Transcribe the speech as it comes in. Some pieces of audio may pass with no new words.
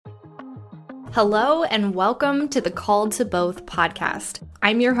Hello and welcome to the Called to Both podcast.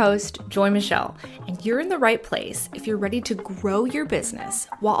 I'm your host, Joy Michelle, and you're in the right place if you're ready to grow your business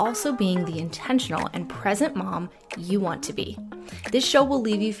while also being the intentional and present mom you want to be. This show will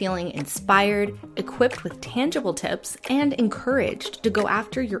leave you feeling inspired, equipped with tangible tips, and encouraged to go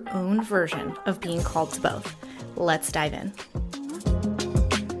after your own version of being called to both. Let's dive in.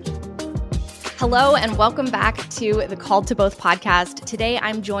 Hello and welcome back to the Called to Both podcast. Today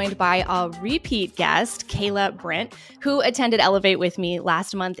I'm joined by a repeat guest, Kayla Brint, who attended Elevate with me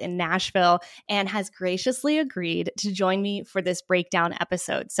last month in Nashville and has graciously agreed to join me for this breakdown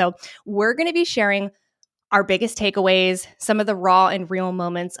episode. So we're going to be sharing our biggest takeaways, some of the raw and real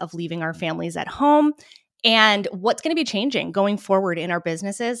moments of leaving our families at home, and what's going to be changing going forward in our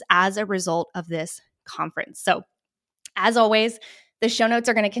businesses as a result of this conference. So as always, the show notes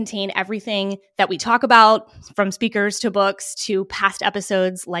are going to contain everything that we talk about, from speakers to books to past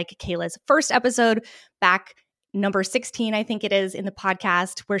episodes like Kayla's first episode back number 16, I think it is, in the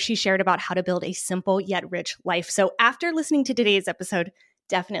podcast, where she shared about how to build a simple yet rich life. So after listening to today's episode,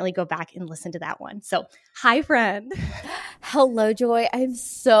 definitely go back and listen to that one. So hi, friend. Hello, Joy. I'm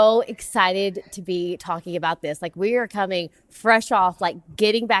so excited to be talking about this. Like, we are coming fresh off, like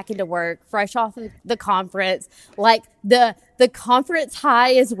getting back into work, fresh off of the conference. Like the conference high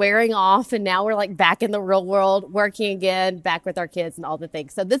is wearing off, and now we're like back in the real world, working again, back with our kids and all the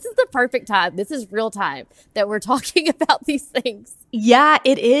things. So this is the perfect time. This is real time that we're talking about these things. Yeah,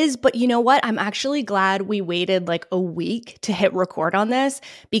 it is. But you know what? I'm actually glad we waited like a week to hit record on this,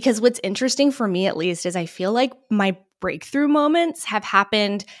 because what's interesting for me, at least, is I feel like my breakthrough moments have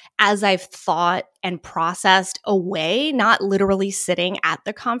happened as I've thought and processed away, not literally sitting at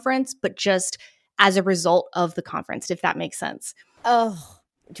the conference, but just as a result of the conference, if that makes sense. Oh,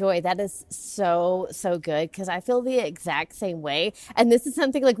 Joy, that is so good, because I feel the exact same way. And this is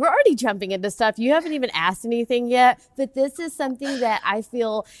something, like, we're already jumping into stuff. You haven't even asked anything yet, but this is something that I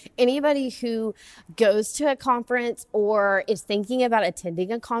feel anybody who goes to a conference or is thinking about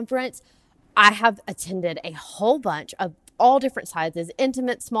attending a conference, I have attended a whole bunch of all different sizes,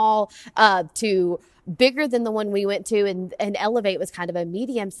 intimate, small, to bigger than the one we went to, and Elevate was kind of a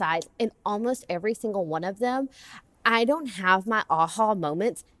medium size. And almost every single one of them, I don't have my aha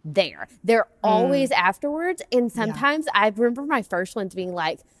moments there. They're always afterwards. And sometimes I remember my first ones being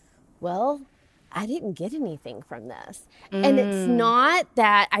like, well, I didn't get anything from this. And it's not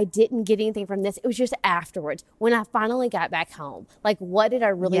that I didn't get anything from this. It was just afterwards, when I finally got back home. Like, what did I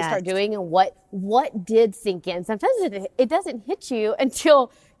really start doing, and what did sink in? Sometimes it doesn't hit you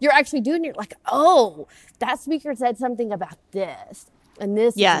until you're actually doing it. You're like, oh, that speaker said something about this. And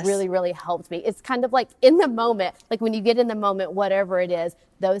this really, really helped me. It's kind of like in the moment, like when you get in the moment, whatever it is,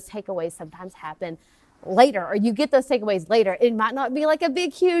 those takeaways sometimes happen later, or you get those takeaways later. It might not be like a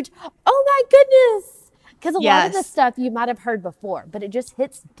big, huge, oh my goodness, because a lot of the stuff you might have heard before, but it just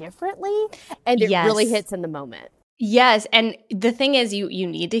hits differently, and it really hits in the moment. Yes. And the thing is, you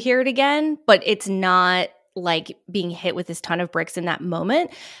need to hear it again, but it's not like being hit with this ton of bricks in that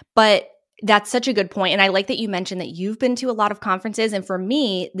moment. But that's such a good point. And I like that you mentioned that you've been to a lot of conferences. And for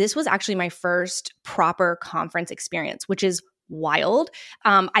me, this was actually my first proper conference experience, which is wild.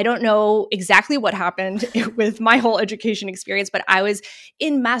 I don't know exactly what happened with my whole education experience, but I was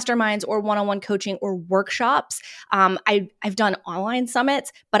in masterminds or one-on-one coaching or workshops. I've done online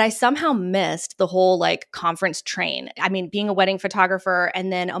summits, but I somehow missed the whole like conference train. I mean, being a wedding photographer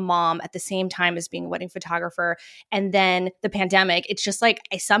and then a mom at the same time as being a wedding photographer, and then the pandemic, it's just like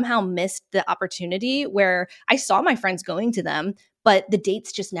I somehow missed the opportunity where I saw my friends going to them, but the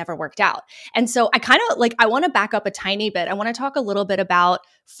dates just never worked out. And so I kind of like, I want to back up a tiny bit. I want to talk a little bit about,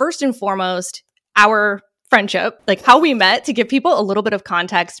 first and foremost, our friendship, like how we met, to give people a little bit of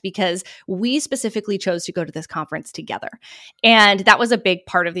context, because we specifically chose to go to this conference together. And that was a big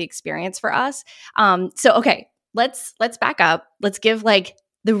part of the experience for us. Okay, let's back up. Let's give like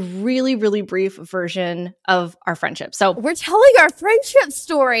the really, really brief version of our friendship. So we're telling our friendship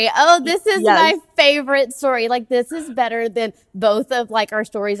story. Oh, this is my favorite story. Like, this is better than both of like our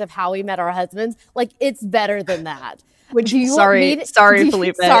stories of how we met our husbands. Like, it's better than that. Sorry,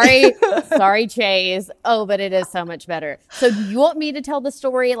 Felipe. Sorry, Chase. Oh, but it is so much better. So do you want me to tell the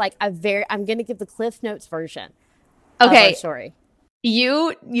story? Like, I'm going to give the Cliff Notes version of our story.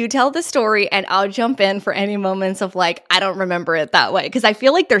 You tell the story, and I'll jump in for any moments of like, I don't remember it that way. Because I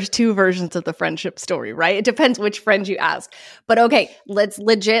feel like there's two versions of the friendship story, right? It depends which friend you ask. But okay, let's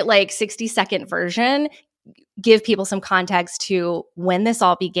legit like 60-second version, give people some context to when this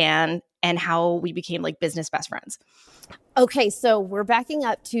all began and how we became like business best friends. Okay, so we're backing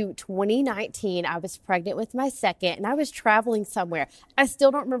up to 2019. I was pregnant with my second and I was traveling somewhere. I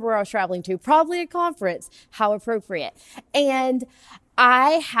still don't remember where I was traveling to, probably a conference. How appropriate. And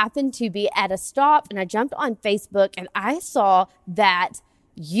I happened to be at a stop and I jumped on Facebook and I saw that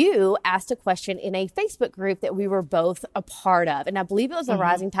you asked a question in a Facebook group that we were both a part of. And I believe it was a Mm-hmm.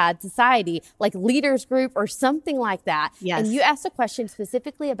 Rising Tide Society, like leaders group or something like that. And you Yes. asked a question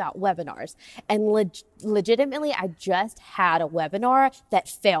specifically about webinars. And legitimately, I just had a webinar that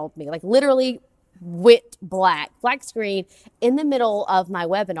failed me, like literally went black screen in the middle of my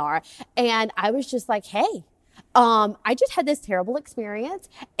webinar. And I was just like, hey, I just had this terrible experience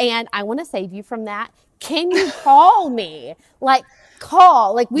and I want to save you from that. Can you call me? Like,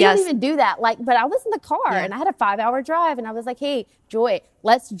 call. Like, we don't Yes. even do that. Like, but I was in the car Yeah. and I had a 5-hour drive and I was like, hey, Joy,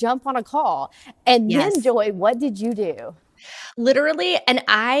 let's jump on a call. And then, Yes. Joy, what did you do? Literally, and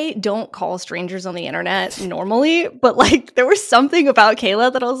I don't call strangers on the internet normally, but like there was something about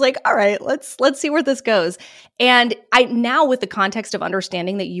Kayla that I was like, all right, let's see where this goes. And I now, with the context of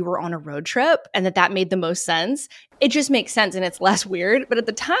understanding that you were on a road trip and that made the most sense, it just makes sense and it's less weird. But at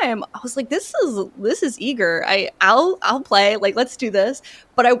the time, I was like, this is eager. I'll play, like let's do this.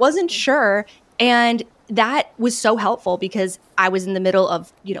 But I wasn't sure. And that was so helpful because I was in the middle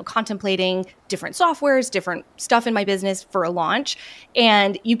of, contemplating different softwares, different stuff in my business for a launch.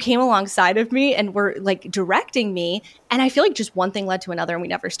 And you came alongside of me and were like directing me. And I feel like just one thing led to another and we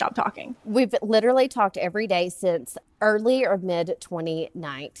never stopped talking. We've literally talked every day since early or mid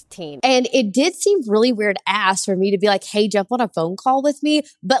 2019. And it did seem really weird ass for me to be like, hey, jump on a phone call with me.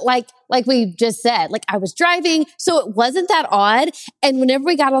 But like we just said, like I was driving, so it wasn't that odd. And whenever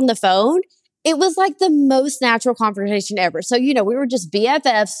we got on the phone, it was like the most natural conversation ever. So, we were just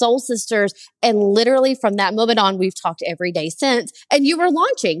BFFs, soul sisters. And literally from that moment on, we've talked every day since. And you were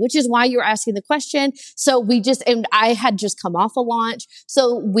launching, which is why you were asking the question. So and I had just come off a launch.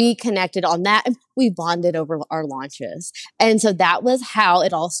 So we connected on that and we bonded over our launches. And so that was how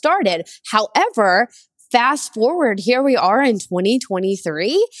it all started. However, fast forward, here we are in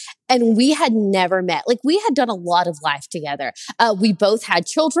 2023 and we had never met. Like we had done a lot of life together. We both had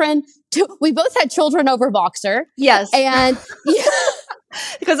children. We both had children over Voxer. Yes. And yeah.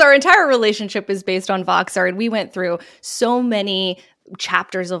 Because our entire relationship is based on Voxer and we went through so many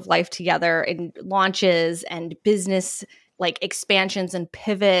chapters of life together and launches and business like expansions and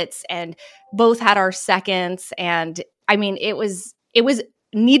pivots and both had our seconds. And I mean, it was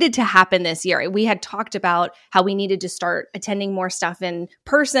needed to happen this year. We had talked about how we needed to start attending more stuff in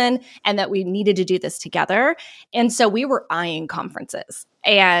person and that we needed to do this together. And so we were eyeing conferences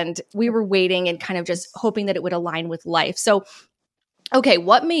and we were waiting and kind of just hoping that it would align with life. So, okay,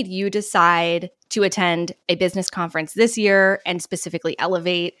 what made you decide to attend a business conference this year and specifically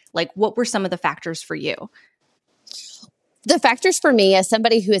Elevate? Like, what were some of the factors for you? The factors for me as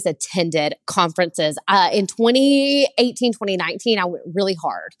somebody who has attended conferences in 2018, 2019, I went really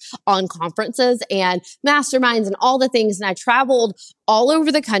hard on conferences and masterminds and all the things. And I traveled all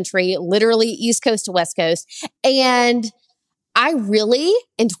over the country, literally East Coast to West Coast. And I really,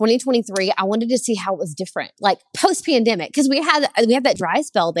 in 2023, I wanted to see how it was different, like post pandemic, because we had that dry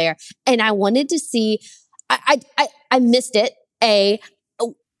spell there. And I wanted to see, I missed it.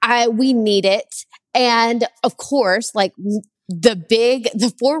 We need it. And of course, like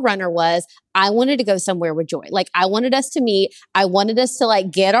the forerunner was, I wanted to go somewhere with Joy. Like I wanted us to meet. I wanted us to like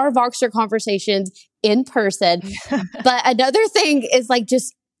get our Voxer conversations in person. But another thing is like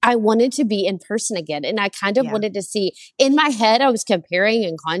I wanted to be in person again. And I kind of wanted to see in my head, I was comparing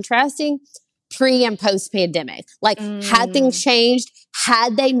and contrasting pre and post pandemic. Like had things changed?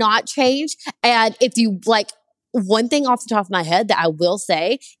 Had they not changed? And if you like, one thing off the top of my head that I will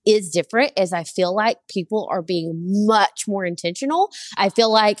say is different is I feel like people are being much more intentional. I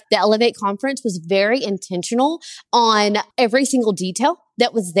feel like the Elevate conference was very intentional on every single detail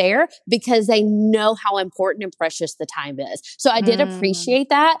that was there because they know how important and precious the time is. So I did appreciate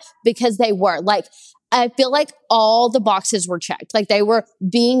that because they were like, I feel like all the boxes were checked. Like they were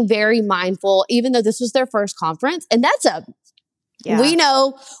being very mindful, even though this was their first conference. And we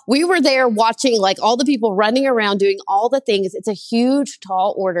know we were there watching like all the people running around doing all the things. It's a huge,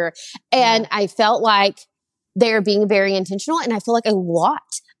 tall order. And I felt like they're being very intentional. And I feel like a lot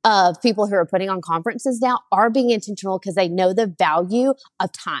of people who are putting on conferences now are being intentional because they know the value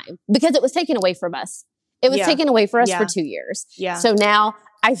of time because it was taken away from us. It was taken away from us for 2 years. Yeah. So now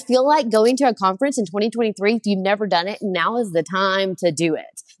I feel like going to a conference in 2023, if you've never done it, now is the time to do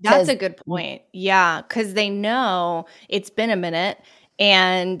it. That's a good point. Yeah, because they know it's been a minute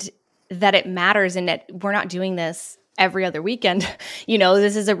and that it matters and that we're not doing this every other weekend.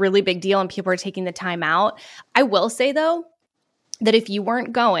 This is a really big deal and people are taking the time out. I will say though, that if you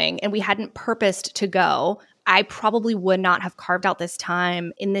weren't going and we hadn't purposed to go, I probably would not have carved out this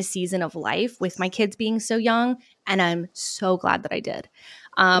time in this season of life with my kids being so young. And I'm so glad that I did.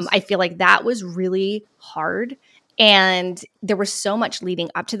 I feel like that was really hard. And there was so much leading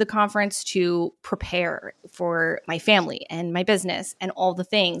up to the conference to prepare for my family and my business and all the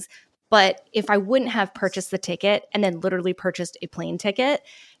things. But if I wouldn't have purchased the ticket and then literally purchased a plane ticket,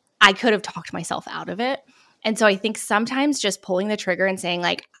 I could have talked myself out of it. And so I think sometimes just pulling the trigger and saying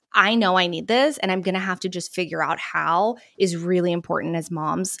like, I know I need this and I'm going to have to just figure out how is really important as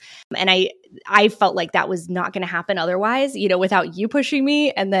moms. And I felt like that was not going to happen otherwise, without you pushing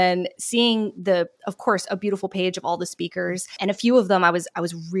me. And then seeing of course, a beautiful page of all the speakers. And a few of them I was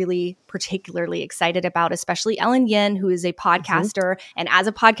really particularly excited about, especially Ellen Yin, who is a podcaster. And as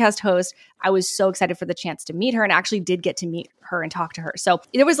a podcast host, I was so excited for the chance to meet her and actually did get to meet her and talk to her. So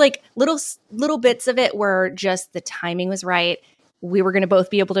there was like little bits of it where just the timing was right. We were going to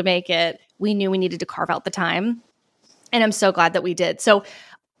both be able to make it. We knew we needed to carve out the time. And I'm so glad that we did. So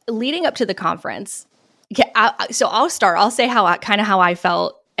leading up to the conference, so I'll start. I'll say how I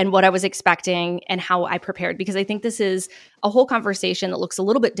felt and what I was expecting and how I prepared, because I think this is a whole conversation that looks a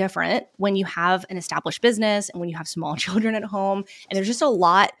little bit different when you have an established business and when you have small children at home. And there's just a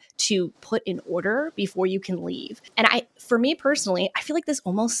lot to put in order before you can leave. And for me personally, I feel like this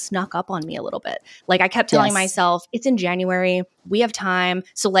almost snuck up on me a little bit. Like I kept telling myself, it's in January, we have time.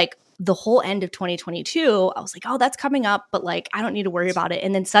 So like the whole end of 2022, I was like, oh, that's coming up, but like, I don't need to worry about it.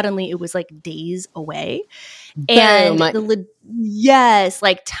 And then suddenly it was like days away. And yes,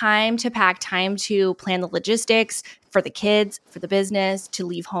 like time to pack, time to plan the logistics for the kids, for the business, to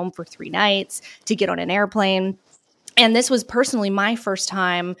leave home for 3 nights, to get on an airplane. And this was personally my first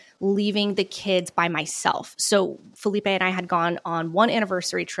time leaving the kids by myself. So Felipe and I had gone on one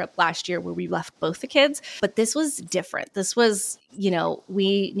anniversary trip last year where we left both the kids, but this was different. This was,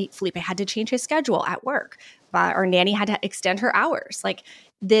 Felipe had to change his schedule at work. Our nanny had to extend her hours. Like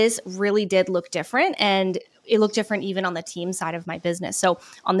this really did look different, and it looked different even on the team side of my business. So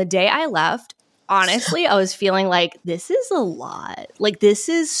on the day I left, honestly, I was feeling like this is a lot. Like this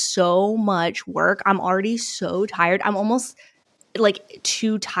is so much work. I'm already so tired. I'm almost like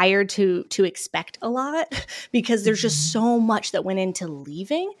too tired to expect a lot because there's just so much that went into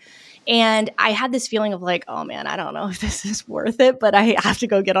leaving. And I had this feeling of like, oh man, I don't know if this is worth it, but I have to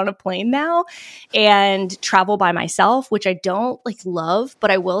go get on a plane now and travel by myself, which I don't like love, but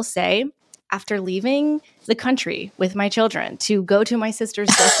I will say, after leaving the country with my children to go to my sister's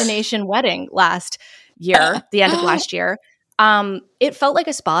destination wedding last year, the end of last year, it felt like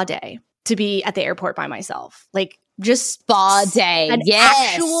a spa day to be at the airport by myself. Like just spa day, an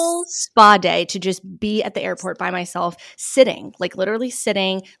actual spa day to just be at the airport by myself, sitting, like literally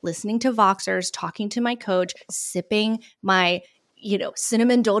sitting, listening to Voxers, talking to my coach, sipping my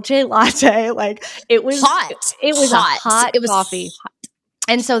cinnamon dolce latte. Like it was hot. It was hot. A hot coffee. Hot.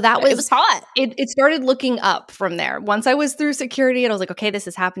 And so it was hot. It started looking up from there. Once I was through security and I was like, okay, this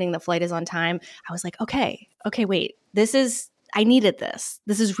is happening. The flight is on time. I was like, okay, wait, I needed this.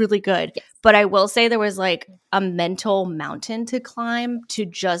 This is really good. Yes. But I will say there was like a mental mountain to climb to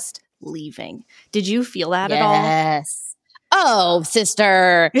just leaving. Did you feel that at all? Yes. Oh,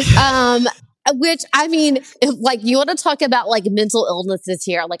 sister. Which, I mean, like you want to talk about like mental illnesses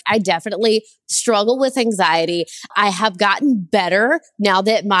here. Like I definitely struggle with anxiety. I have gotten better now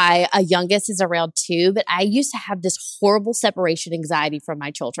that my youngest is around 2, but I used to have this horrible separation anxiety from my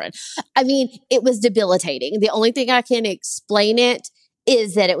children. I mean, it was debilitating. The only thing I can explain it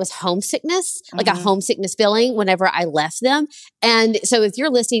is that it was homesickness, like a homesickness feeling whenever I left them. And so if you're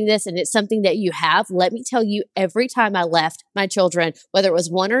listening to this and it's something that you have, let me tell you, every time I left my children, whether it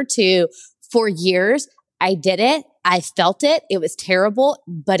was 1 or 2, for years, I did it. I felt it. It was terrible,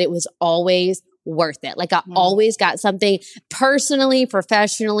 but it was always worth it. Like I always got something personally,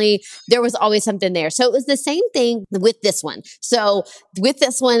 professionally. There was always something there. So it was the same thing with this one. So with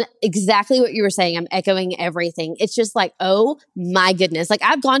this one, exactly what you were saying. I'm echoing everything. It's just like, oh my goodness. Like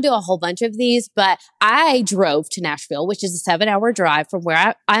I've gone to a whole bunch of these, but I drove to Nashville, which is a 7-hour drive from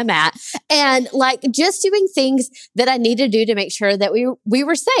where I'm at. And like just doing things that I needed to do to make sure that we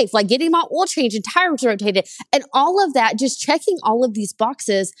were safe, like getting my oil change and tires rotated and all of that, just checking all of these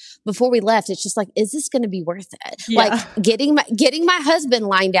boxes before we left. It's just like, is this going to be worth it? Yeah. Like getting my husband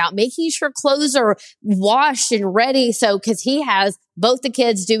lined out, making sure clothes are washed and ready. So, cause he has both the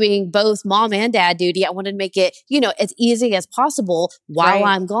kids doing both mom and dad duty. I wanted to make it, as easy as possible while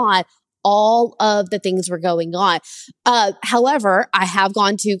I'm gone. all of the things were going on. However, I have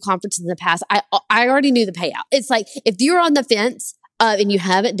gone to conferences in the past. I already knew the payout. It's like, if you're on the fence, and you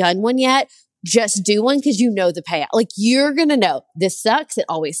haven't done one yet, just do one because you know the payout. Like, you're going to know this sucks. It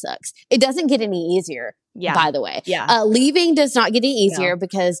always sucks. It doesn't get any easier, by the way. Yeah. Leaving does not get any easier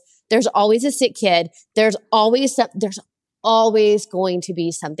because there's always a sick kid. There's always going to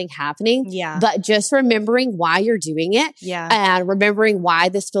be something happening. Yeah. But just remembering why you're doing it. Yeah. And remembering why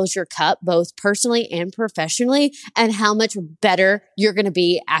this fills your cup, both personally and professionally, and how much better you're going to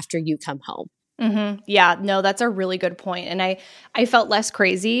be after you come home. Mm-hmm. Yeah, no, that's a really good point. And I felt less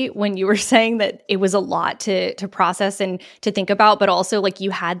crazy when you were saying that it was a lot to process and to think about, but also like you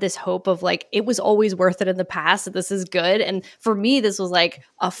had this hope of like, it was always worth it in the past, that this is good. And for me, this was like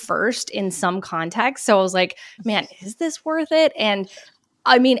a first in some context. So I was like, man, is this worth it? And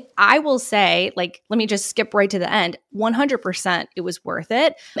I mean, I will say, like, let me just skip right to the end. 100% it was worth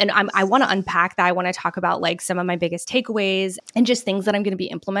it. And I want to unpack that. I want to talk about like some of my biggest takeaways and just things that I'm going to be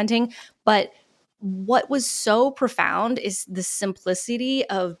implementing. But what was so profound is the simplicity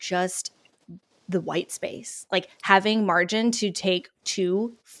of just the white space, like having margin to take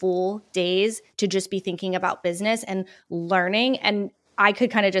 2 full days to just be thinking about business and learning. And I could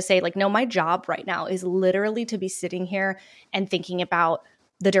kind of just say like, no, my job right now is literally to be sitting here and thinking about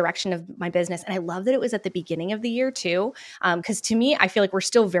the direction of my business. And I love that it was at the beginning of the year too. Because to me, I feel like we're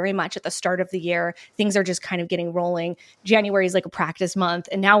still very much at the start of the year. Things are just kind of getting rolling. January is like a practice month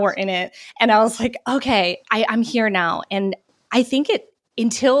and now we're in it. And I was like, okay, I'm here now. And I think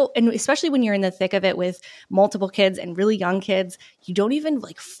and especially when you're in the thick of it with multiple kids and really young kids, you don't even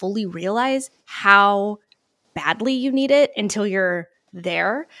like fully realize how badly you need it until you're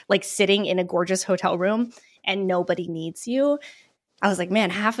there, like sitting in a gorgeous hotel room and nobody needs you. I was like, man,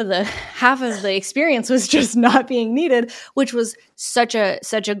 half of the experience was just not being needed, which was such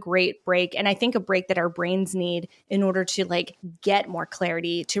a great break. And I think a break that our brains need in order to like get more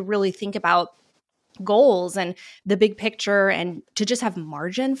clarity, to really think about goals and the big picture, and to just have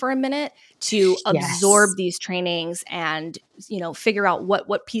margin for a minute to absorb these trainings and, you know, figure out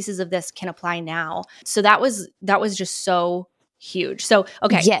what pieces of this can apply now. So that was just so huge. So,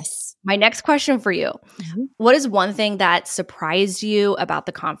 okay. Yes. My next question for you. Mm-hmm. What is one thing that surprised you about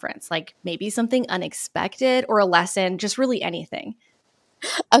the conference? Like maybe something unexpected or a lesson, just really anything.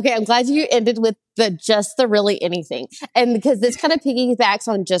 Okay, I'm glad you ended with the really anything. And because this kind of piggybacks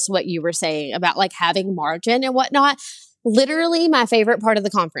on just what you were saying about like having margin and whatnot. Literally my favorite part of the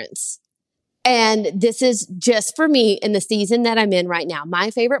conference. And this is just for me in the season that I'm in right now. My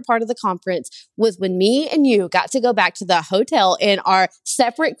favorite part of the conference was when me and you got to go back to the hotel in our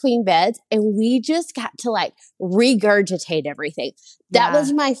separate queen beds and we just got to like regurgitate everything. That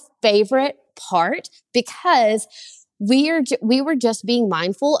was my favorite part because we were just being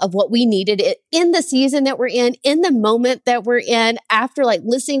mindful of what we needed in the season that we're in the moment that we're in, after like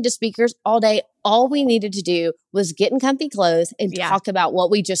listening to speakers all day. All we needed to do was get in comfy clothes and talk about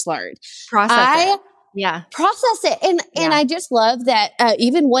what we just learned. Process it. And I just love that,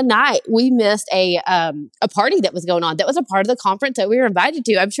 even one night we missed a party that was going on. That was a part of the conference that we were invited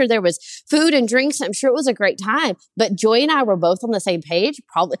to. I'm sure there was food and drinks. I'm sure it was a great time, but Joy and I were both on the same page,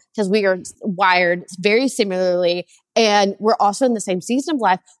 probably because we are wired very similarly. And we're also in the same season of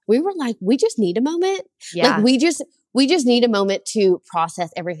life. We were like, we just need a moment. Yeah. Like we just need a moment to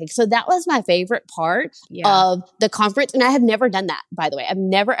process everything. So that was my favorite part of the conference. And I have never done that, by the way. I've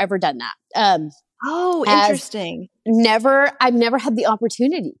never, ever done that. Interesting. I've never had the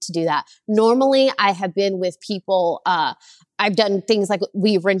opportunity to do that. Normally I have been with people. I've done things like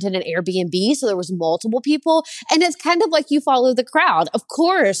we rented an Airbnb. So there was multiple people and it's kind of like you follow the crowd. Of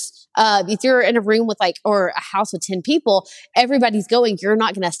course, if you're in a room with or a house with 10 people, everybody's going, you're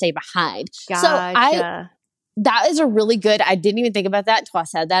not going to stay behind. Gotcha. That is a really good, I didn't even think about that until I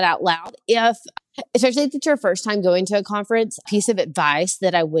said that out loud. Especially if it's your first time going to a conference, piece of advice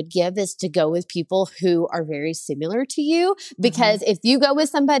that I would give is to go with people who are very similar to you. Because if you go with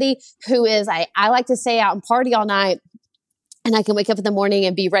somebody who is, I like to stay out and party all night and I can wake up in the morning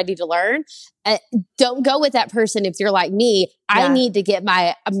and be ready to learn. Don't go with that person if you're like me. I need to get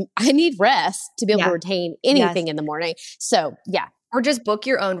I need rest to be able to retain anything in the morning. So yeah. Or just book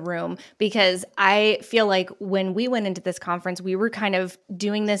your own room, because I feel like when we went into this conference, we were kind of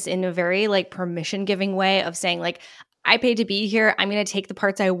doing this in a very like permission giving way of saying like, I paid to be here. I'm going to take the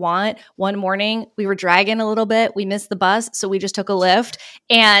parts I want. One morning we were dragging a little bit. We missed the bus. So we just took a lift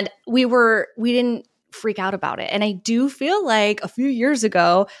and we freak out about it. And I do feel like a few years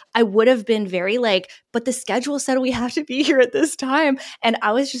ago, I would have been very like, but the schedule said we have to be here at this time. And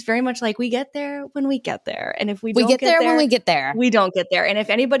I was just very much like, we get there when we get there. And if we don't get there when we get there, we don't get there. And if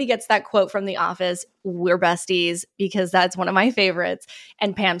anybody gets that quote from The Office, we're besties, because that's one of my favorites.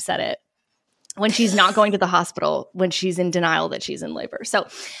 And Pam said it when she's not going to the hospital, when she's in denial that she's in labor. So,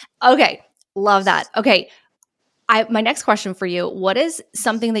 okay. Love that. Okay. My next question for you, what is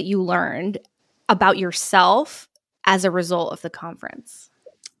something that you learned about yourself as a result of the conference?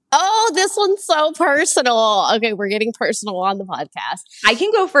 Oh, this one's so personal. Okay, we're getting personal on the podcast. I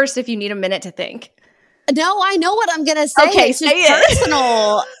can go first if you need a minute to think. No, I know what I'm going to say. Okay, it's just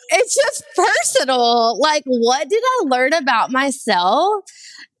personal. It's just personal. Like, what did I learn about myself?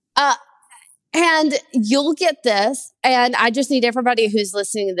 And you'll get this. And I just need everybody who's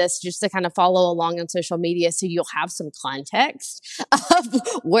listening to this just to kind of follow along on social media so you'll have some context of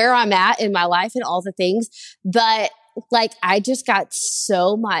where I'm at in my life and all the things. But like, I just got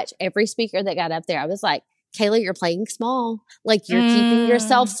so much. Every speaker that got up there, I was like, Kayla, you're playing small. Like, you're keeping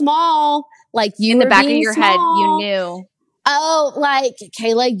yourself small. Like, you in the back of your small. head, you knew. Oh, like,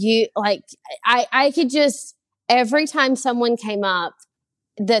 Kayla, you like, I could just, every time someone came up,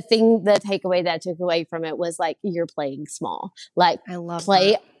 the takeaway that I took away from it was like, you're playing small. Like, I love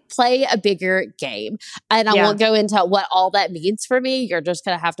play that. a bigger game. And I won't go into what all that means for me. You're just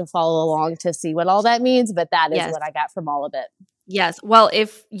going to have to follow along to see what all that means. But that is what I got from all of it. Yes. Well,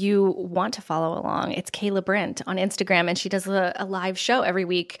 if you want to follow along, it's Kayla Brint on Instagram, and she does a live show every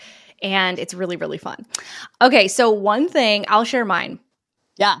week, and it's really, really fun. Okay. So one thing, I'll share mine.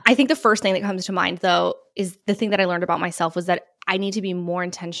 Yeah. I think the first thing that comes to mind, though, is the thing that I learned about myself was that I need to be more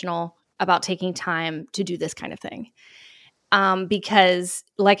intentional about taking time to do this kind of thing. Because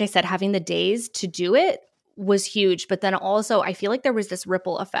like I said, having the days to do it was huge. But then also I feel like there was this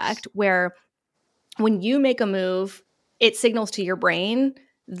ripple effect where when you make a move, it signals to your brain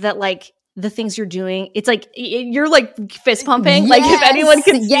that like the things you're doing, it's like you're like fist pumping. Yes, like if anyone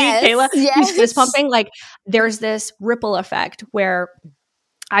can see Kayla, yes. she's fist pumping. Like there's this ripple effect where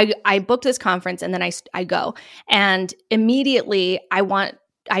I booked this conference and then I go, and immediately I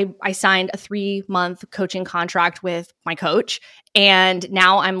signed a 3-month coaching contract with my coach. And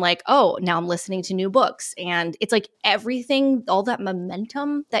now I'm like, oh, now I'm listening to new books. And it's like everything, all that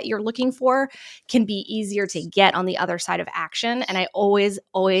momentum that you're looking for can be easier to get on the other side of action. And I always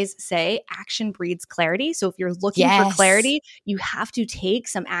say action breeds clarity. So if you're looking for clarity, you have to take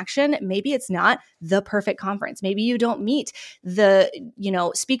some action. Maybe it's not the perfect conference. Maybe you don't meet the,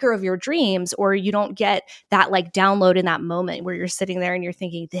 speaker of your dreams, or you don't get that like download in that moment where you're sitting there and you're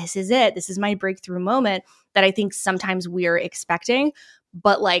thinking, this is it. This is my breakthrough moment that I think sometimes we're expecting,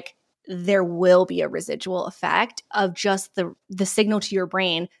 but like there will be a residual effect of just the signal to your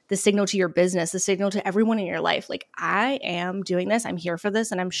brain, the signal to your business, the signal to everyone in your life. Like, I am doing this, I'm here for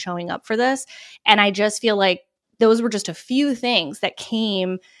this, and I'm showing up for this. And I just feel like those were just a few things that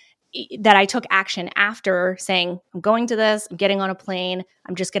came that I took action after saying, I'm going to this, I'm getting on a plane.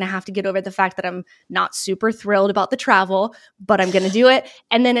 I'm just going to have to get over the fact that I'm not super thrilled about the travel, but I'm going to do it.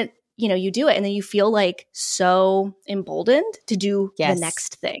 And then you do it, and then you feel like so emboldened to do the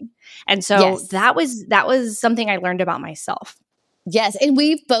next thing. And so that was something I learned about myself. Yes. And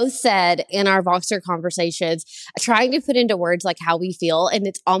we've both said in our Voxer conversations, trying to put into words like how we feel. And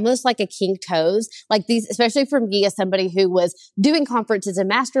it's almost like a kink toes, like these, especially for me as somebody who was doing conferences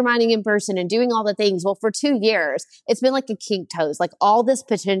and masterminding in person and doing all the things. Well, for 2 years, it's been like a kink toes, like all this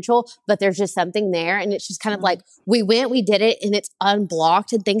potential, but there's just something there. And it's just kind of like, we did it, and it's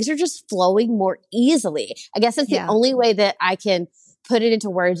unblocked, and things are just flowing more easily. I guess that's the only way that I can put it into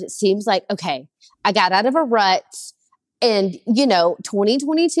words. It seems like, okay, I got out of a rut. And,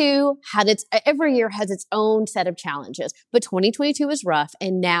 2022 every year has its own set of challenges, but 2022 was rough.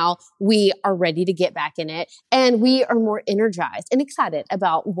 And now we are ready to get back in it. And we are more energized and excited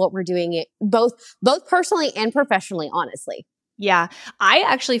about what we're doing, it both personally and professionally, honestly. Yeah, I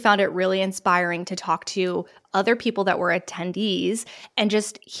actually found it really inspiring to talk to other people that were attendees and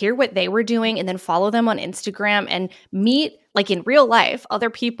just hear what they were doing, and then follow them on Instagram and meet, like in real life, other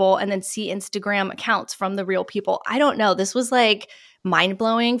people, and then see Instagram accounts from the real people. I don't know. This was like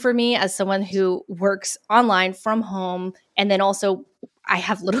mind-blowing for me as someone who works online from home, and then also I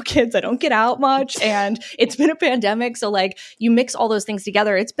have little kids. I don't get out much, and it's been a pandemic. So like you mix all those things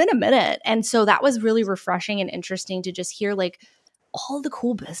together, it's been a minute. And so that was really refreshing and interesting to just hear like all the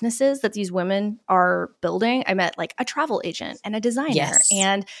cool businesses that these women are building. I met like a travel agent and a designer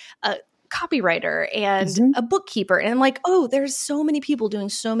and a copywriter and a bookkeeper. And I'm like, oh, there's so many people doing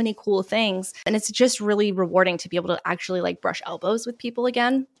so many cool things. And it's just really rewarding to be able to actually like brush elbows with people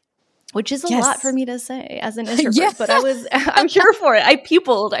again. which is a lot for Yes. me to say as an introvert, Yeah. but I'm here for it. I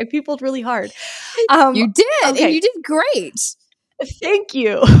pupiled really hard. You did, and Okay. you did great. Thank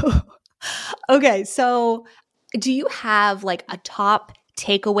you. Okay, so do you have like a top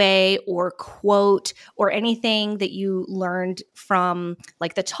takeaway or quote or anything that you learned from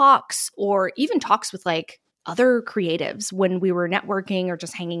like the talks or even talks with like other creatives when we were networking or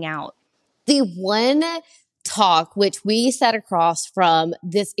just hanging out? The one talk which we sat across from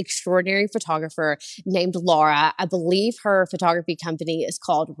this extraordinary photographer named Laura. I believe her photography company is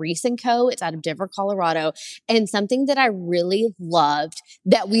called Reese & Co. It's out of Denver, Colorado. And something that I really loved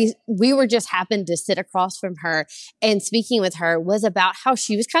that we were just happened to sit across from her and speaking with her was about how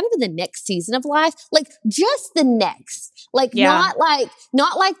she was kind of in the next season of life, like just the next, like not like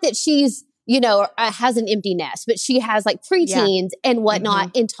that she's has an empty nest, but she has like preteens and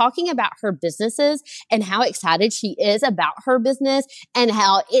whatnot, and talking about her businesses and how excited she is about her business and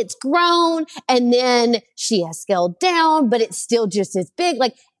how it's grown. And then she has scaled down, but it's still just as big.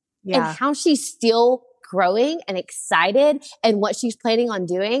 Like, and how she's still growing and excited and what she's planning on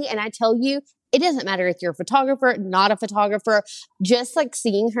doing. And I tell you, it doesn't matter if you're a photographer, not a photographer, just like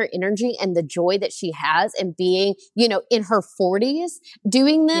seeing her energy and the joy that she has and being, in her 40s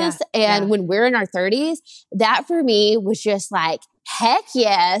doing this. And when we're in our 30s, that for me was just like, heck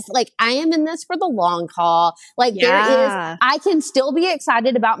yes. Like I am in this for the long haul. Like I can still be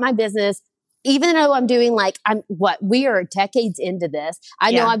excited about my business. Even though I'm doing we are decades into this.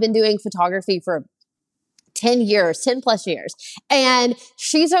 I know I've been doing photography for 10 plus years. And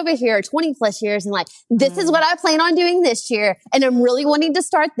she's over here 20 plus years and like, this is what I plan on doing this year. And I'm really wanting to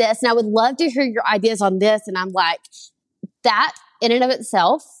start this. And I would love to hear your ideas on this. And I'm like, that in and of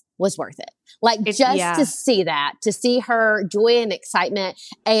itself was worth it. Like to see that, to see her joy and excitement.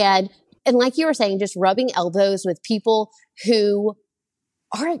 And like you were saying, just rubbing elbows with people who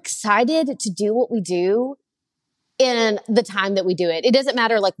are excited to do what we do in the time that we do it. It doesn't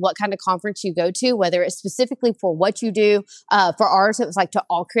matter like what kind of conference you go to, whether it's specifically for what you do. For ours, it was like to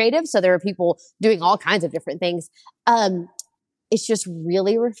all creative. So there are people doing all kinds of different things. It's just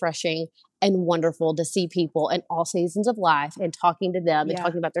really refreshing and wonderful to see people in all seasons of life and talking to them and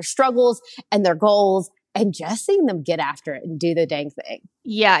talking about their struggles and their goals and just seeing them get after it and do the dang thing.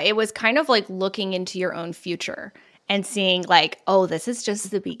 Yeah, it was kind of like looking into your own future and seeing like, oh, this is just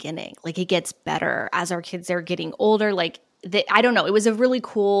the beginning. Like it gets better as our kids are getting older. Like I don't know. It was a really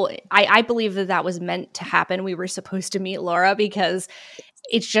cool, I believe that was meant to happen. We were supposed to meet Laura because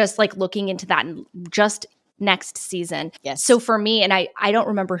it's just like looking into that and just next season. Yes. So for me, and I don't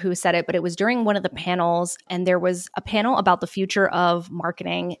remember who said it, but it was during one of the panels and there was a panel about the future of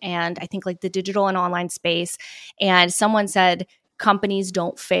marketing and I think like the digital and online space. And someone said, companies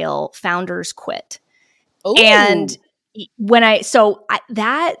don't fail, founders quit. Ooh. And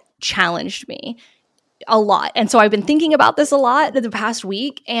that challenged me a lot. And so I've been thinking about this a lot in the past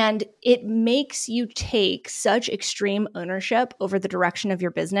week, and it makes you take such extreme ownership over the direction of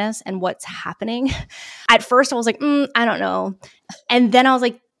your business and what's happening. At first I was like, I don't know. And then I was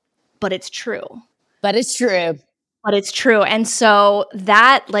like, but it's true. But it's true. And so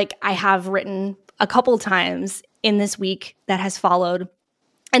that like I have written a couple times in this week that has followed.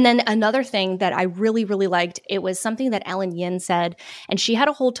 And then another thing that I really, really liked, it was something that Ellen Yin said, and she had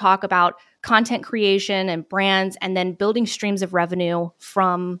a whole talk about content creation and brands and then building streams of revenue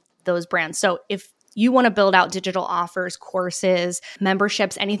from those brands. So if you want to build out digital offers, courses,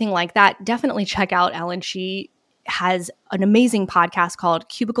 memberships, anything like that, definitely check out Ellen. She has an amazing podcast called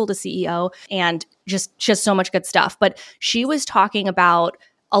Cubicle to CEO and just so much good stuff. But she was talking about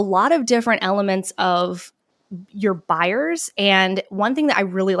a lot of different elements of your buyers. And one thing that I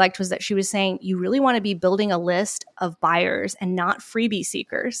really liked was that she was saying you really want to be building a list of buyers and not freebie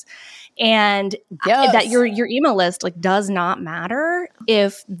seekers. And that your email list like does not matter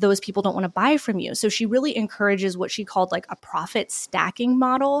if those people don't want to buy from you. So she really encourages what she called like a profit stacking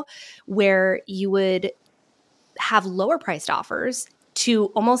model where you would have lower priced offers to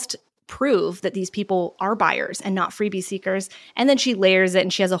almost prove that these people are buyers and not freebie seekers. And then she layers it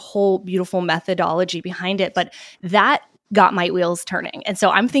and she has a whole beautiful methodology behind it. But that got my wheels turning. And so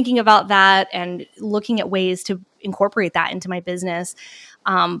I'm thinking about that and looking at ways to incorporate that into my business.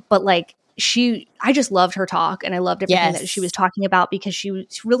 But like I just loved her talk and I loved everything that she was talking about because she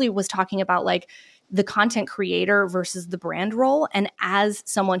really was talking about like the content creator versus the brand role. And as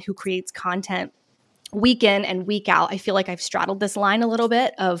someone who creates content week in and week out, I feel like I've straddled this line a little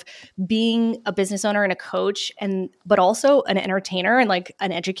bit of being a business owner and a coach but also an entertainer and like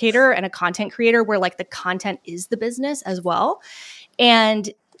an educator and a content creator where like the content is the business as well. And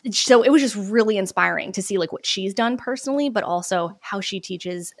So it was just really inspiring to see like what she's done personally, but also how she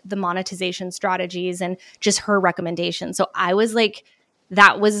teaches the monetization strategies and just her recommendations. So I was like,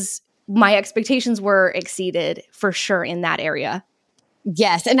 my expectations were exceeded for sure in that area.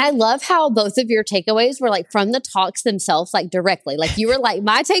 Yes. And I love how both of your takeaways were like from the talks themselves, like directly. Like you were like,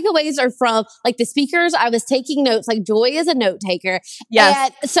 my takeaways are from like the speakers. I was taking notes. Like Joy is a note taker.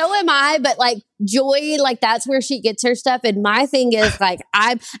 Yes. And so am I. But like Joy, like that's where she gets her stuff. And my thing is like,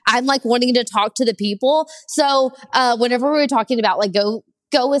 I'm like wanting to talk to the people. So, whenever we were talking about like go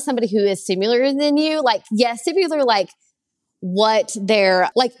with somebody who is similar than you, like, yes, similar, like, what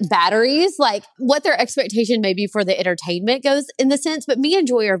their like batteries, like what their expectation maybe for the entertainment goes in the sense. But me and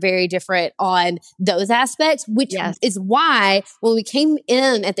Joy are very different on those aspects, which is why when we came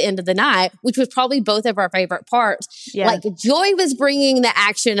in at the end of the night, which was probably both of our favorite parts, like Joy was bringing the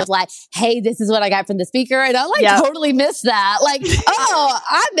action of like, hey, this is what I got from the speaker. And I like totally missed that. Like, oh,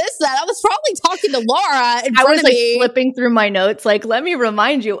 I missed that. I was probably talking to Laura in front of me. Flipping through my notes. Like, let me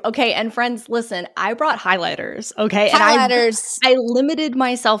remind you. Okay. And friends, listen, I brought highlighters. Okay. Highlighters. I limited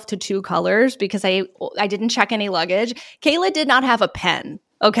myself to 2 colors because I didn't check any luggage. Kayla did not have a pen.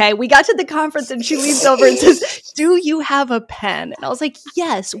 Okay. We got to the conference and she leans over and says, do you have a pen? And I was like,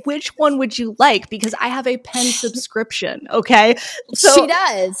 yes. Which one would you like? Because I have a pen subscription. Okay. So she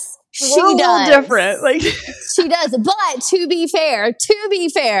does. She does. Different. Like she does. But to be fair,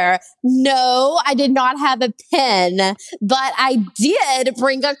 no, I did not have a pen, but I did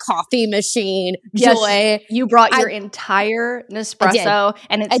bring a coffee machine. Yes, Joy. You brought your entire Nespresso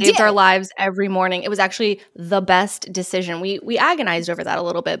and it saved our lives every morning. It was actually the best decision. We agonized over that a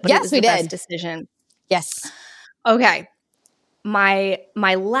little bit, but it was the best decision. Yes. Okay. My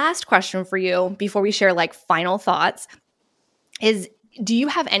last question for you before we share like final thoughts is, do you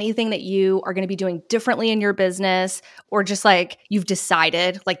have anything that you are going to be doing differently in your business, or just like you've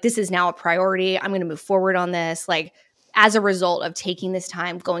decided like this is now a priority, I'm going to move forward on this, like as a result of taking this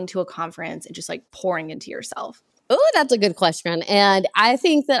time, going to a conference and just like pouring into yourself? Oh, that's a good question. And I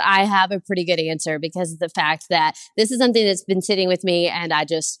think that I have a pretty good answer because of the fact that this is something that's been sitting with me and I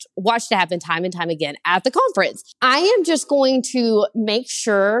just watched it happen time and time again at the conference. I am just going to make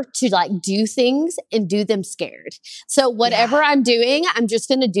sure to like do things and do them scared. So whatever I'm doing, I'm just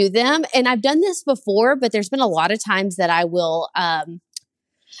going to do them. And I've done this before, but there's been a lot of times that I will,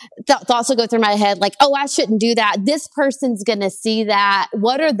 thoughts will go through my head like, oh, I shouldn't do that. This person's going to see that.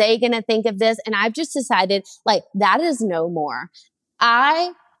 What are they going to think of this? And I've just decided like that is no more.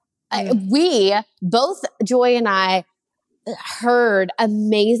 We both, Joy and I, heard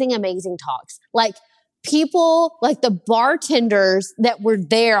amazing talks. Like people, like the bartenders that were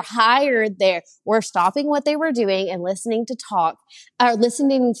there, hired there, were stopping what they were doing and listening to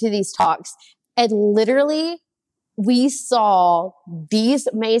these talks. And literally, we saw these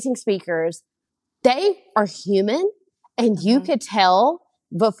amazing speakers. They are human, and you could tell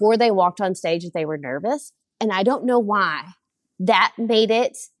before they walked on stage that they were nervous. And I don't know why. That made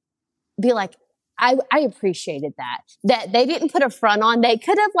it be like, I appreciated that they didn't put a front on. They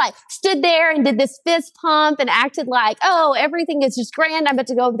could have like stood there and did this fist pump and acted like, oh, everything is just grand. I'm about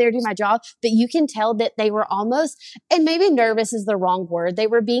to go over there and do my job. But you can tell that they were almost, and maybe nervous is the wrong word. They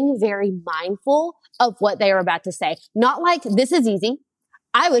were being very mindful of what they were about to say. Not like this is easy.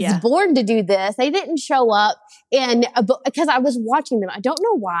 I was born to do this. They didn't show up and because I was watching them. I don't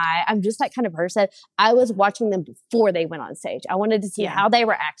know why. I'm just that kind of person. I was watching them before they went on stage. I wanted to see how they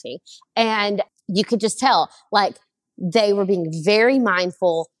were acting. And you could just tell like they were being very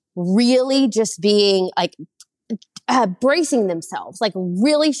mindful, really just being like bracing themselves, like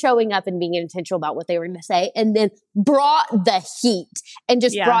really showing up and being intentional about what they were going to say, and then brought the heat and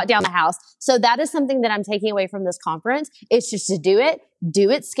just brought down the house. So that is something that I'm taking away from this conference. It's just to do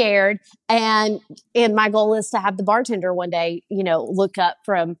it scared. And my goal is to have the bartender one day, look up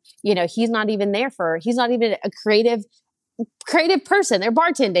from, he's not even a creative person. They're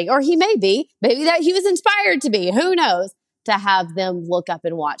bartending, or he maybe that he was inspired to be, who knows, to have them look up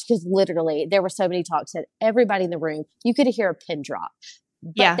and watch. Because literally there were so many talks that everybody in the room, you could hear a pin drop,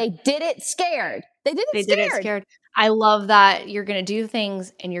 but they did it scared. They did it scared. I love that you're going to do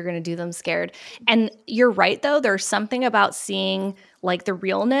things and you're going to do them scared. And you're right, though. There's something about seeing like the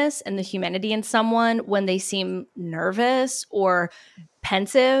realness and the humanity in someone when they seem nervous or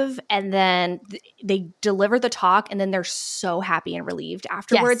pensive, and then they deliver the talk and then they're so happy and relieved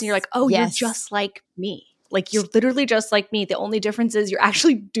afterwards. And you're like, oh, you're just like me. Like you're literally just like me. The only difference is you're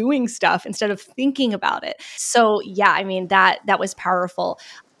actually doing stuff instead of thinking about it. So yeah, I mean, that was powerful.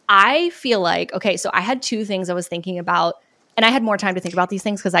 I feel like, okay, so I had 2 things I was thinking about. And I had more time to think about these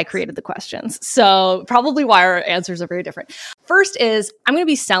things because I created the questions. So probably why our answers are very different. First is I'm going to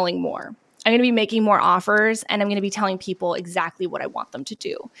be selling more. I'm going to be making more offers, and I'm going to be telling people exactly what I want them to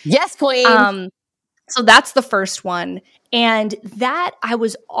do. Yes, queen. So that's the first one. And that I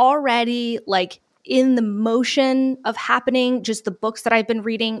was already like in the motion of happening, just the books that I've been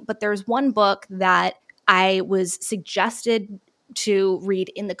reading. But there's one book that I was suggested to read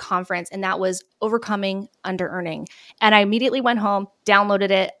in the conference, and that was Overcoming Under-Earning. And I immediately went home, downloaded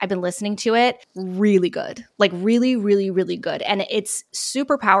it. I've been listening to it. Really good. Like really, really, really good. And it's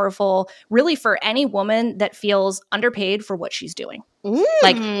super powerful, really, for any woman that feels underpaid for what she's doing.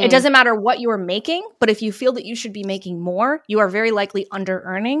 Like, it doesn't matter what you are making, but if you feel that you should be making more, you are very likely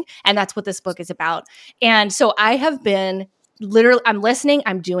under-earning. And that's what this book is about. And so I have been literally, I'm listening,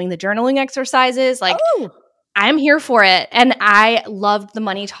 I'm doing the journaling exercises. Like, I'm here for it. And I loved the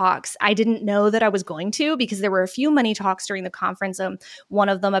money talks. I didn't know that I was going to, because there were a few money talks during the conference. One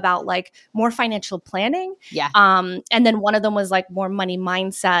of them about like more financial planning. Yeah. And then one of them was like more money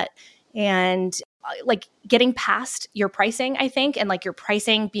mindset and like getting past your pricing, I think, and like your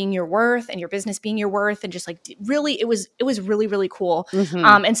pricing being your worth and your business being your worth. And just like really, it was really, really cool.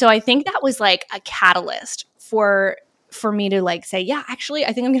 And so I think that was like a catalyst for me to like say, yeah, actually,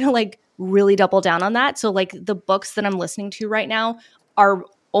 I think I'm going to like really double down on that. So like the books that I'm listening to right now are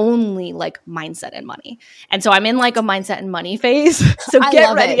only like mindset and money. And so I'm in like a mindset and money phase. So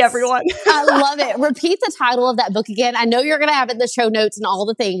get ready, everyone. I love it. Repeat the title of that book again. I know you're going to have it in the show notes and all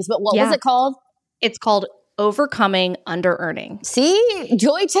the things, but what was it called? It's called Overcoming Under-Earning. See,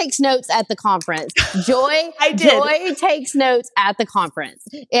 Joy takes notes at the conference. Joy takes notes at the conference.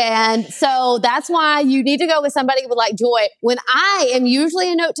 And so that's why you need to go with somebody with like Joy. When I am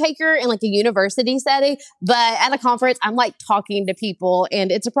usually a note taker in like a university setting, but at a conference, I'm like talking to people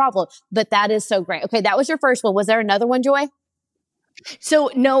and it's a problem. But that is so great. Okay, that was your first one. Was there another one, Joy? So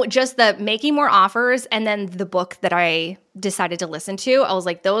no, just the making more offers, and then the book that I decided to listen to. I was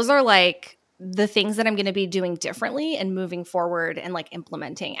like, those are like the things that I'm going to be doing differently and moving forward and like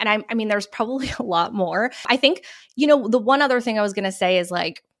implementing. And I mean, there's probably a lot more. I think, the one other thing I was going to say is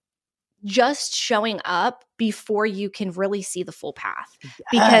like just showing up before you can really see the full path.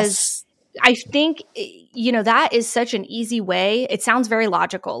 Because I think, that is such an easy way. It sounds very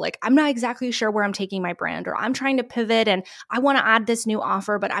logical. Like, I'm not exactly sure where I'm taking my brand, or I'm trying to pivot and I want to add this new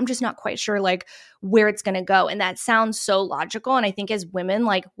offer, but I'm just not quite sure like where it's going to go. And that sounds so logical. And I think as women,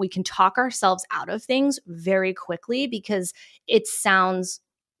 like we can talk ourselves out of things very quickly because it sounds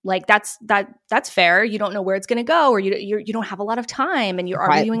like that's fair. You don't know where it's going to go, or you don't have a lot of time, and you're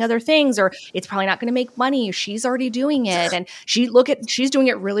already doing other things, or it's probably not going to make money. She's already doing it, and she's doing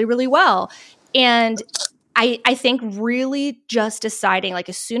it really, really well. And I think really just deciding, like,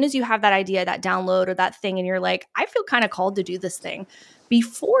 as soon as you have that idea, that download or that thing, and you're like, I feel kind of called to do this thing,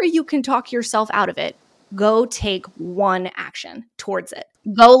 before you can talk yourself out of it, go take one action towards it.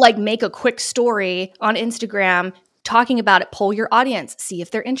 Go like make a quick story on Instagram talking about it, poll your audience, see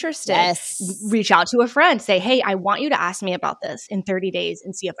if they're interested. Yes. Reach out to a friend, say, hey, I want you to ask me about this in 30 days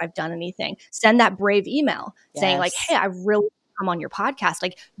and see if I've done anything. Send that brave email saying like, hey, I really come on your podcast.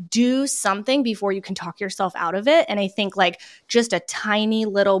 Like, do something before you can talk yourself out of it. And I think like just a tiny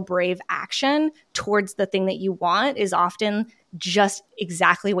little brave action towards the thing that you want is often just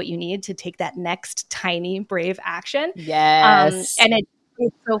exactly what you need to take that next tiny brave action. Yes. And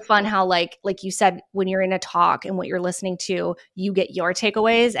it's so fun how like you said, when you're in a talk and what you're listening to, you get your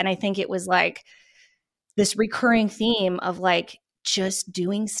takeaways. And I think it was like this recurring theme of like just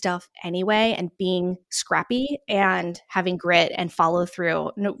doing stuff anyway and being scrappy and having grit and follow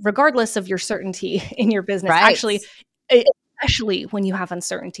through, regardless of your certainty in your business. Right. Actually, especially when you have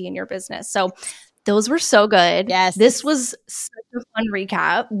uncertainty in your business. So those were so good. Yes. This was such a fun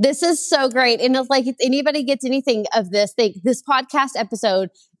recap. This is so great. And it's like, if anybody gets anything of this thing, this podcast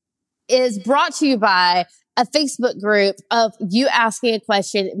episode is brought to you by a Facebook group of you asking a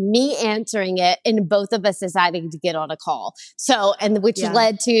question, me answering it, and both of us deciding to get on a call. So, and which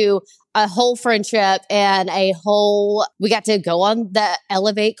led to a whole friendship and we got to go on the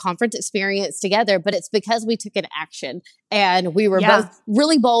Elevate conference experience together, but it's because we took an action and we were both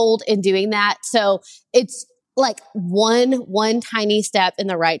really bold in doing that. So it's like one tiny step in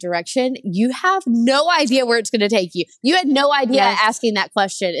the right direction. You have no idea where it's going to take you. You had no idea asking that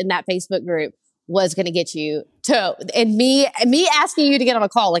question in that Facebook group was going to get you to, and me asking you to get on a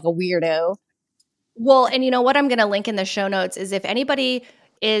call like a weirdo. Well, and you know what I'm going to link in the show notes is if anybody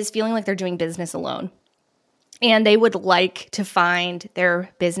is feeling like they're doing business alone and they would like to find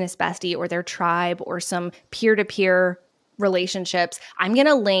their business bestie or their tribe or some peer-to-peer relationships, I'm going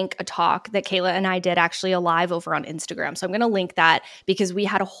to link a talk that Kayla and I did actually live over on Instagram. So I'm going to link that because we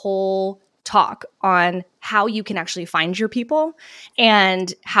had a whole talk on how you can actually find your people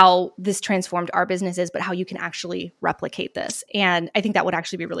and how this transformed our businesses, but how you can actually replicate this. And I think that would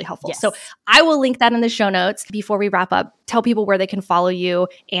actually be really helpful. Yes. So I will link that in the show notes. Before we wrap up, tell people where they can follow you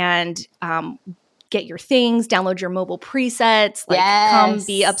and get your things, download your mobile presets, like come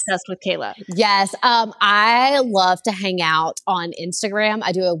be obsessed with Kayla. Yes. I love to hang out on Instagram.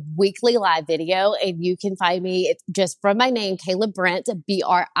 I do a weekly live video and you can find me just from my name, Kayla Brint,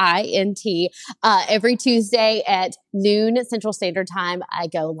 Brint, every Tuesday at noon Central Standard Time. I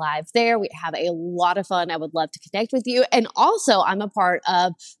go live there. We have a lot of fun. I would love to connect with you. And also I'm a part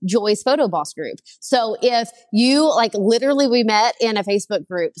of Joy's Photo Boss group. So if you literally we met in a Facebook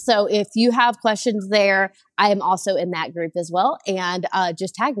group. So if you have questions there, I am also in that group as well. And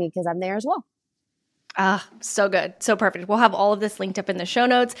just tag me because I'm there as well. So good. So perfect. We'll have all of this linked up in the show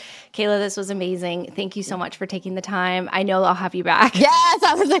notes. Kayla, this was amazing. Thank you so much for taking the time. I know I'll have you back. Yes.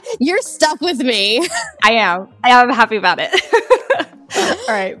 I was like, you're stuck with me. I am. I am happy about it.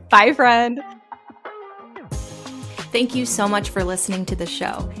 All right. Bye, friend. Thank you so much for listening to the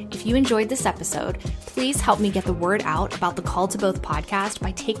show. If you enjoyed this episode, please help me get the word out about the Call to Both podcast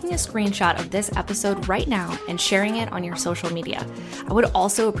by taking a screenshot of this episode right now and sharing it on your social media. I would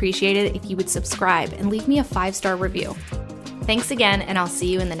also appreciate it if you would subscribe and leave me a 5-star review. Thanks again, and I'll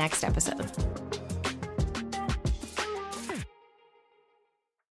see you in the next episode.